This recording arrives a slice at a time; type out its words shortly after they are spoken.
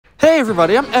Hey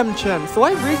everybody, I'm M-Chen. So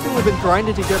I've recently been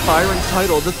grinding to get Byron's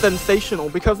title, the Sensational,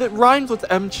 because it rhymes with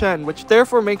M-Chen, which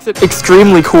therefore makes it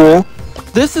extremely cool.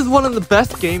 This is one of the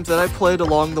best games that I played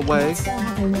along the way.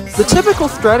 The typical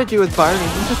strategy with Byron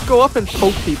is you just go up and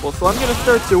poke people, so I'm gonna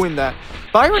start doing that.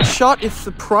 Byron's shot is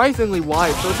surprisingly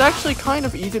wide, so it's actually kind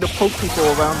of easy to poke people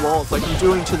around walls like I'm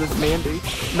doing to this Mandy.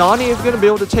 Nani is going to be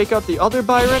able to take out the other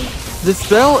Byron. This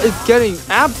Belle is getting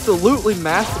absolutely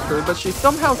massacred, but she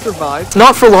somehow survives.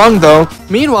 Not for long though.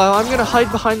 Meanwhile, I'm going to hide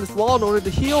behind this wall in order to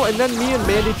heal, and then me and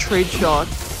Mandy trade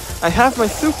shots. I have my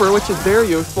super, which is very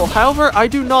useful. However, I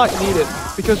do not need it,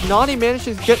 because Nani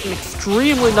manages to get an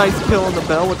extremely nice kill on the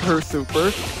Belle with her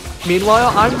super.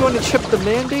 Meanwhile, I'm going to chip the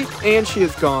Mandy, and she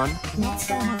is gone.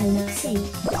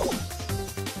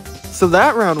 So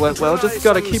that round went well, just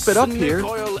gotta keep it up here.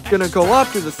 Gonna go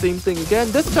up, do the same thing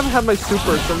again. This time I have my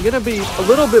super, so I'm gonna be a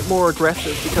little bit more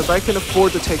aggressive because I can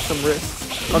afford to take some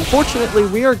risks. Unfortunately,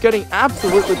 we are getting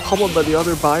absolutely pummeled by the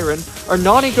other Byron. Our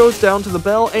Nani goes down to the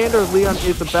Belle, and our Leon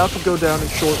is about to go down in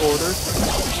short order.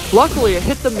 Luckily, I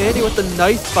hit the Mandy with a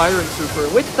nice Byron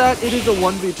super. With that, it is a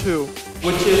 1v2.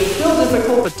 Which is still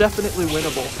difficult, but definitely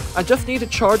winnable. I just need to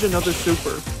charge another super,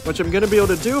 which I'm going to be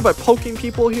able to do by poking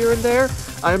people here and there.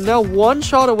 I am now one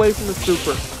shot away from the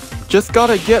super. Just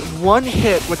gotta get one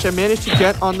hit, which I managed to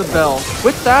get on the Belle.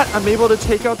 With that, I'm able to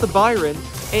take out the Byron,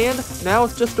 and now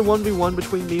it's just a 1v1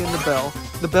 between me and the Belle.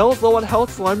 The Belle is low on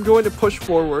health, so I'm going to push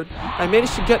forward. I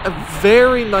managed to get a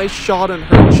very nice shot on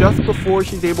her just before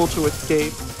she's able to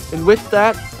escape. And with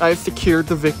that, I have secured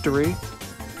the victory.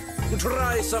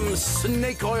 Try some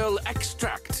snake oil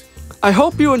extract. I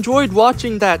hope you enjoyed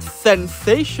watching that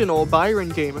sensational Byron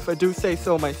game, if I do say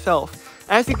so myself.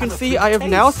 As you can see, I have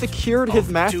now secured his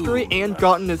mastery and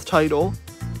gotten his title.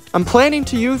 I'm planning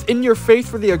to use In Your Face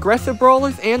for the aggressive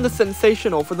brawlers and the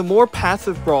sensational for the more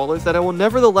passive brawlers that I will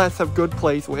nevertheless have good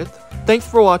plays with. Thanks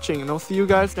for watching, and I'll see you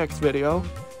guys next video.